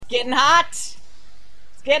getting hot. It's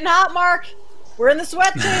getting hot, Mark. We're in the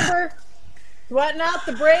sweat chamber. Sweating out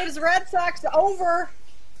the Braves Red Sox over.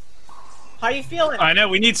 How you feeling? I know.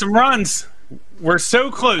 We need some runs. We're so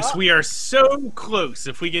close. Oh. We are so close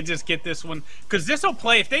if we could just get this one. Because this will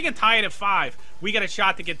play. If they can tie it at 5, we got a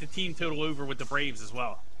shot to get the team total over with the Braves as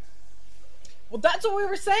well. Well, that's what we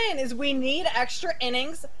were saying, is we need extra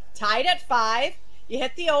innings tied at 5. You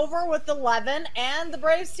hit the over with 11 and the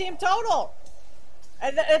Braves team total.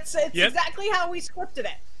 And it's exactly how we scripted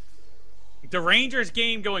it. The Rangers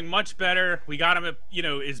game going much better. We got them at,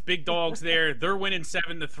 as big dogs there. They're winning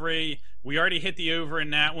 7-3. We already hit the over in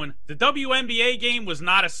that one. The WNBA game was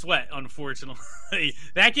not a sweat, unfortunately.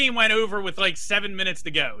 That game went over with like 7 minutes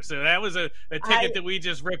to go. So that was a ticket that we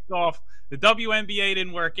just ripped off. The WNBA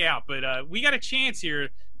didn't work out, but we got a chance here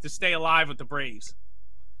to stay alive with the Braves.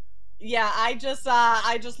 Yeah, I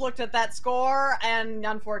just looked at that score, and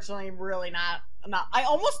unfortunately, really not. I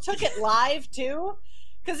almost took it live too.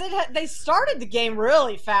 Because they started the game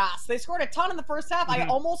really fast. They scored a ton in the first half. I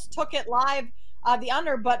almost took it live, the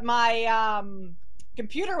under, but my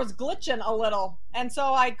computer was glitching a little, and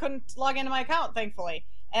so I couldn't log into my account, thankfully.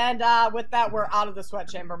 And with that, we're out of the sweat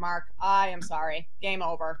chamber, Mark. I am sorry. Game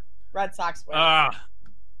over. Red Sox win.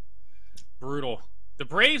 Brutal. The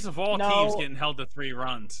Braves of all teams getting held to 3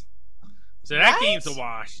 runs. So that game's a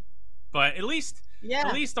wash. But at least... Yeah.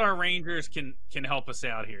 At least our Rangers can help us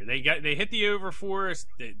out here. They hit the over for us.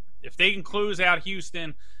 If they can close out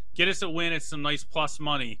Houston, get us a win at some nice plus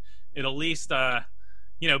money, it'll at least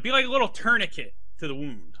be like a little tourniquet to the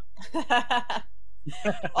wound.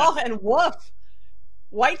 Oh, and woof.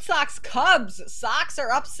 White Sox Cubs. Sox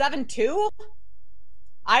are up 7-2.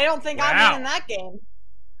 I don't think I'm winning that game.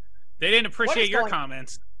 They didn't appreciate your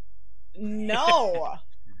comments. No.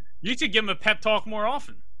 You should give them a pep talk more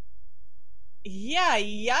often. Yeah,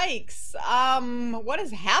 yikes. What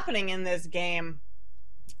is happening in this game?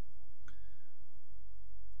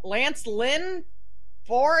 Lance Lynn,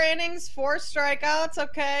 4 innings, 4 strikeouts.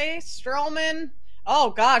 Okay. Stroman.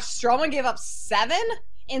 Oh, gosh. Stroman gave up 7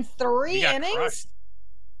 in 3 innings? Crushed.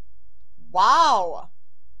 Wow.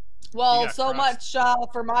 Well, so much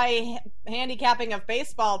for my handicapping of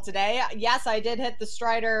baseball today. Yes, I did hit the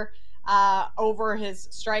Strider over his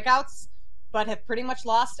strikeouts, but have pretty much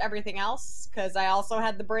lost everything else because I also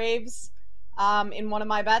had the Braves in one of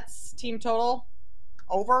my bets, team total,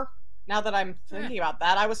 over. Now that I'm thinking about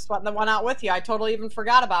that, I was sweating the one out with you. I totally even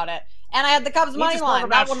forgot about it. And I had the Cubs money line.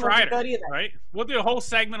 That one wasn't good either. Right? We'll do a whole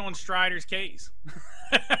segment on Strider's case.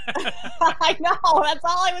 I know. That's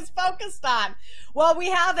all I was focused on. Well, we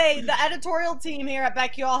have the editorial team here at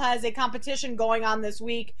BetQL has a competition going on this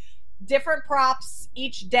week. Different props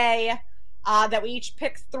each day. That we each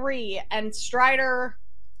picked 3, and Strider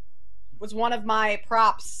was one of my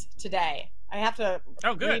props today. I have to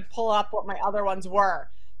pull up what my other ones were.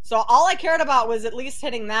 So all I cared about was at least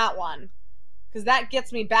hitting that one, because that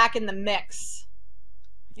gets me back in the mix.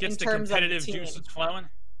 Gets the competitive juices flowing.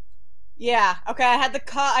 Yeah. Okay. I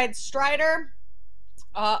had Strider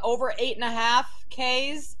over 8.5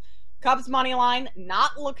 Ks. Cubs money line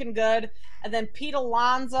not looking good, and then Pete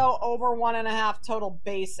Alonso over 1.5 total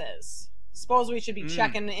bases. Suppose we should be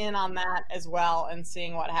checking in on that as well and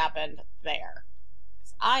seeing what happened there.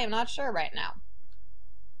 I am not sure right now.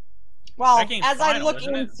 Well, as I look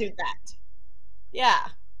into that. Yeah.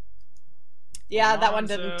 Yeah, that one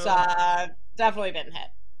definitely didn't hit.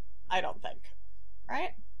 I don't think.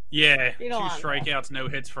 Right? Yeah, 2 strikeouts, no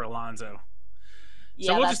hits for Alonso.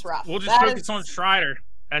 Yeah, so that's rough. We'll just focus on Strider.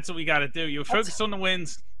 That's what we got to do. You'll focus on the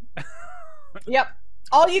wins. Yep.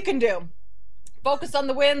 All you can do. Focus on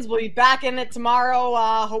the wins. We'll be back in it tomorrow.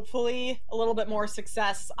 Hopefully a little bit more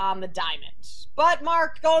success on the diamond. But,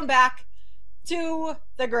 Mark, going back to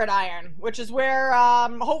the gridiron, which is where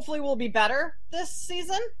hopefully we'll be better this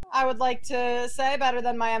season. I would like to say better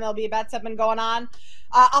than my MLB bets have been going on.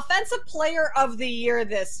 Offensive Player of the Year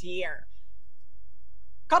this year.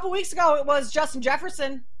 A couple weeks ago, it was Justin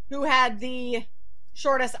Jefferson who had the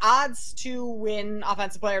shortest odds to win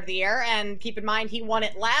Offensive Player of the Year, and keep in mind he won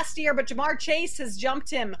it last year, but Jamar Chase has jumped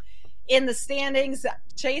him in the standings.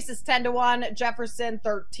 Chase is 10-1, Jefferson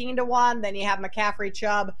 13-1, then you have McCaffrey,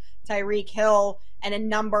 Chubb, Tyreek Hill, and a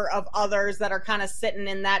number of others that are kind of sitting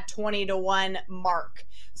in that 20-1 mark.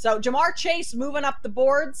 So Jamar Chase moving up the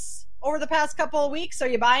boards over the past couple of weeks. Are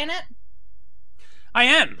you buying it? I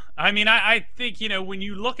am. I mean, I think, when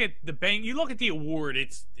you look at you look at the award,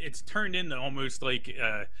 it's turned into almost like,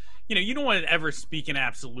 you don't want to ever speak in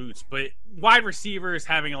absolutes, but wide receivers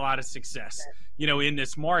having a lot of success, in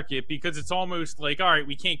this market, because it's almost like, all right,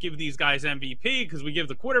 we can't give these guys MVP because we give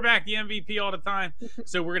the quarterback the MVP all the time.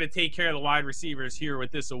 So we're going to take care of the wide receivers here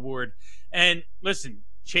with this award. And listen,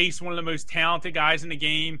 Chase, one of the most talented guys in the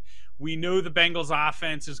game. We know the Bengals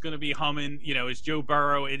offense is going to be humming, as Joe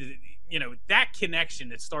Burrow. That connection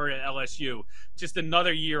that started at LSU, just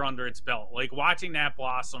another year under its belt. Like, watching that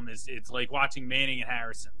blossom it's like watching Manning and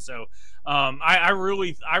Harrison. So I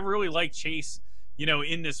really like Chase,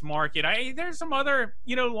 in this market. There's some other,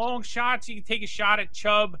 long shots. You can take a shot at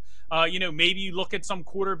Chubb. Maybe you look at some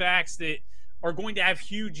quarterbacks that are going to have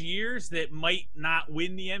huge years that might not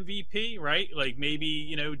win the MVP, right? Like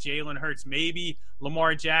maybe, Jalen Hurts, maybe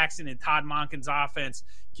Lamar Jackson and Todd Monken's offense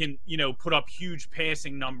can, put up huge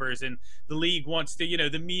passing numbers, and the league wants to,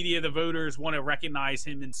 the media, the voters want to recognize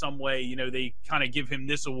him in some way. They kind of give him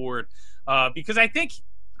this award because I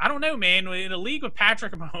don't know, man, in a league with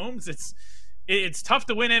Patrick Mahomes, it's tough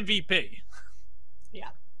to win MVP.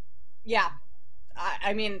 Yeah.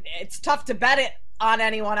 I mean, it's tough to bet it on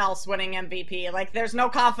anyone else winning MVP. Like, there's no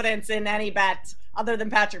confidence in any bet other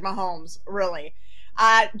than Patrick Mahomes, really.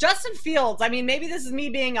 Justin Fields, I mean, maybe this is me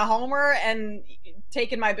being a homer and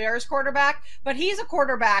taking my Bears quarterback, but he's a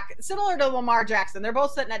quarterback similar to Lamar Jackson. They're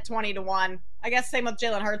both sitting at 20-1. I guess same with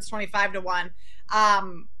Jalen Hurts, 25-1.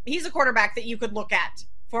 He's a quarterback that you could look at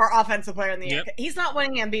for Offensive Player in the Year. He's not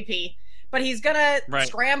winning MVP, but he's going to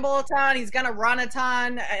scramble a ton. He's going to run a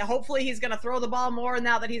ton. Hopefully he's going to throw the ball more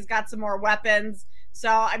now that he's got some more weapons. So,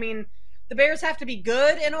 I mean, the Bears have to be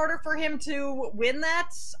good in order for him to win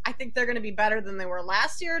that. I think they're going to be better than they were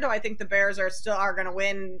last year. Do I think the Bears are going to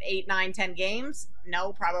win 8, 9, 10 games?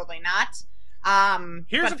 No, probably not.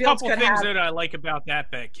 Here's a couple things that I like about that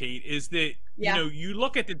bet, Kate, is that, you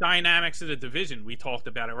look at the dynamics of the division. We talked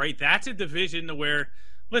about it, right? That's a division where,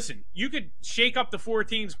 listen, you could shake up the 4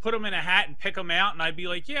 teams, put them in a hat, and pick them out, and I'd be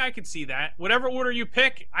like, yeah, I can see that. Whatever order you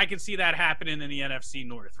pick, I can see that happening in the NFC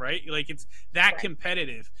North, right? Like, it's that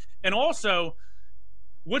competitive. And also,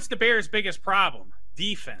 what's the Bears' biggest problem?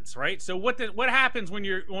 Defense, right? So what happens when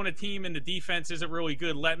you're on a team and the defense isn't really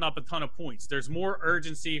good, letting up a ton of points? There's more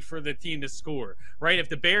urgency for the team to score, right? If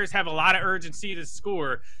the Bears have a lot of urgency to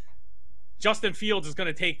score, Justin Fields is going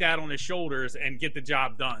to take that on his shoulders and get the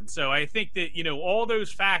job done. So I think that, all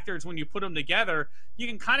those factors, when you put them together, you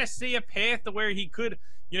can kind of see a path to where he could,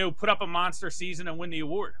 put up a monster season and win the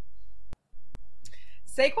award.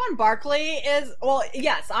 Saquon Barkley is, well,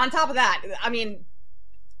 yes, on top of that, I mean,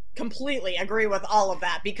 completely agree with all of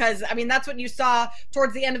that, because, I mean, that's what you saw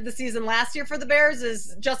towards the end of the season last year for the Bears,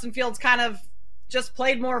 is Justin Fields kind of just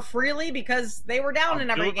played more freely because they were down in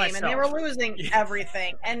every game and they were losing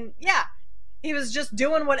everything. And, he was just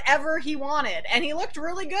doing whatever he wanted, and he looked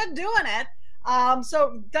really good doing it.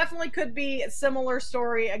 So definitely could be a similar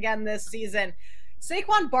story again this season.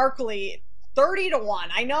 Saquon Barkley, 30-1.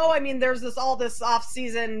 I know, I mean, there's all this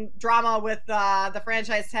off-season drama with the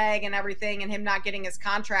franchise tag and everything and him not getting his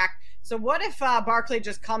contract. So what if Barkley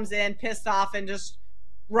just comes in pissed off and just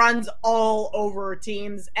runs all over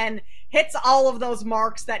teams and hits all of those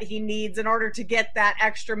marks that he needs in order to get that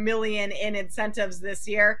extra $1 million in incentives this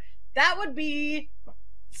year? That would be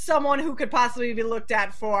someone who could possibly be looked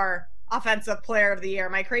at for Offensive Player of the Year.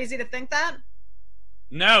 Am I crazy to think that?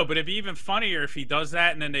 No, but it'd be even funnier if he does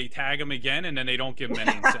that and then they tag him again and then they don't give him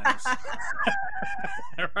any incentives.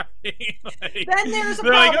 Right? Then there's a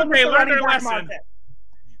problem with the running back market.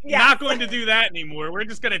 Yeah. Not going to do that anymore. We're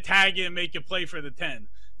just going to tag you and make you play for the 10.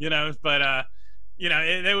 But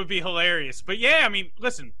that would be hilarious. But yeah, I mean,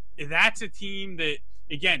 listen, that's a team that,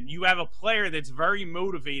 again, you have a player that's very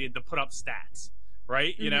motivated to put up stats,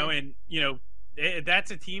 right?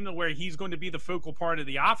 That's a team where he's going to be the focal part of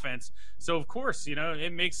the offense. So, of course,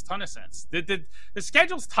 it makes a ton of sense. The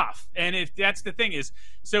schedule's tough, and if that's the thing is,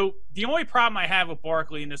 so the only problem I have with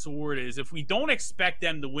Barkley in this award is if we don't expect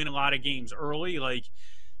them to win a lot of games early, like,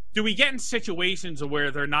 do we get in situations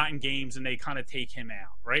where they're not in games and they kind of take him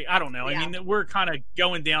out, right? I don't know. Yeah. I mean, we're kind of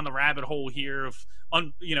going down the rabbit hole here of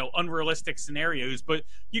unrealistic scenarios, but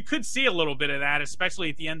you could see a little bit of that, especially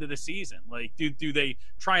at the end of the season. Like, do they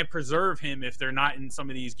try and preserve him if they're not in some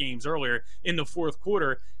of these games earlier in the fourth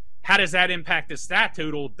quarter? How does that impact the stat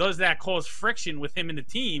total? Does that cause friction with him and the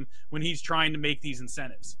team when he's trying to make these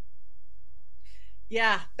incentives?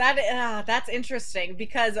 Yeah, that's interesting,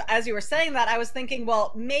 because as you were saying that, I was thinking,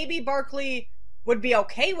 well, maybe Barkley would be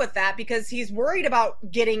okay with that because he's worried about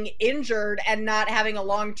getting injured and not having a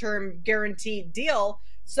long-term guaranteed deal.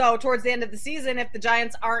 So towards the end of the season, if the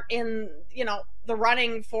Giants aren't in, the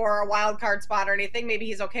running for a wild card spot or anything, maybe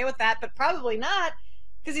he's okay with that, but probably not,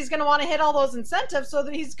 because he's going to want to hit all those incentives so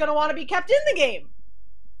that he's going to want to be kept in the game.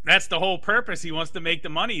 That's the whole purpose. He wants to make the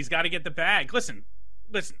money. He's got to get the bag. Listen.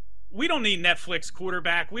 We don't need Netflix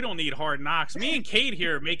quarterback. We don't need Hard Knocks. Me and Kate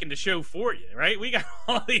here are making the show for you, right? We got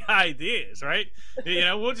all the ideas, right?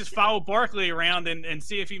 We'll just follow Barkley around and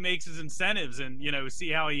see if he makes his incentives and, see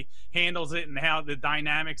how he handles it and how the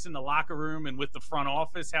dynamics in the locker room and with the front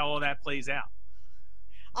office, how all that plays out.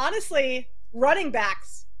 Honestly, running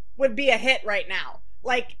backs would be a hit right now.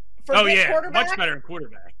 Like, for quarterback, much better than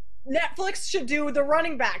quarterback. Netflix should do the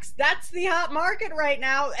running backs. That's the hot market right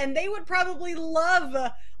now, and they would probably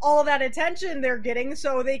love all that attention they're getting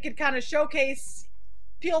so they could kind of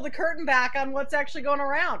peel the curtain back on what's actually going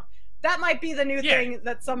around. That might be the new thing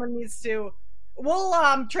that someone needs to.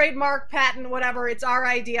 We'll trademark, patent, whatever. It's our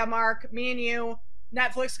idea, Mark. Me and you.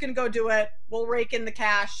 Netflix can go do it. We'll rake in the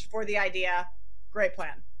cash for the idea. Great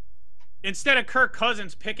plan. Instead of Kirk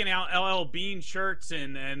Cousins picking out LL Bean shirts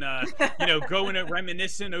and going and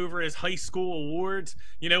reminiscing over his high school awards,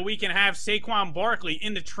 we can have Saquon Barkley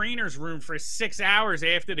in the trainer's room for 6 hours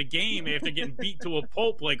after the game after getting beat to a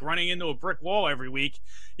pulp, like running into a brick wall every week.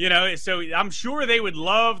 So I'm sure they would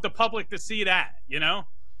love the public to see that,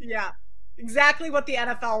 Yeah, exactly what the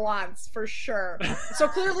NFL wants, for sure. So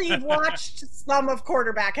clearly you've watched some of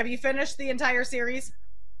quarterback. Have you finished the entire series?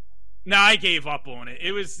 No, I gave up on it.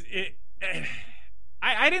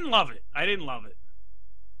 I didn't love it.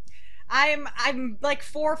 I'm like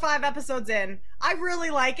 4 or 5 episodes in. I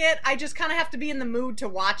really like it. I just kind of have to be in the mood to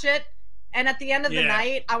watch it. And at the end of the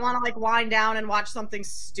night, I want to wind down and watch something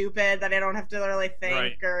stupid that I don't have to really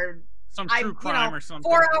think or some true crime or something.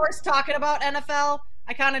 4 hours talking about NFL.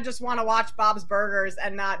 I kind of just want to watch Bob's Burgers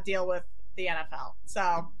and not deal with the NFL.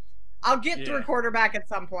 So I'll get through quarterback at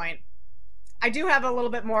some point. I do have a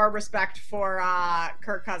little bit more respect for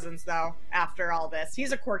Kirk Cousins, though, after all this.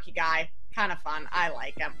 He's a quirky guy. Kind of fun. I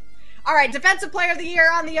like him. All right, Defensive Player of the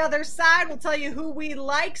Year on the other side. We'll tell you who we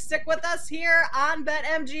like. Stick with us here on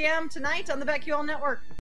BetMGM tonight on the BetQL Network.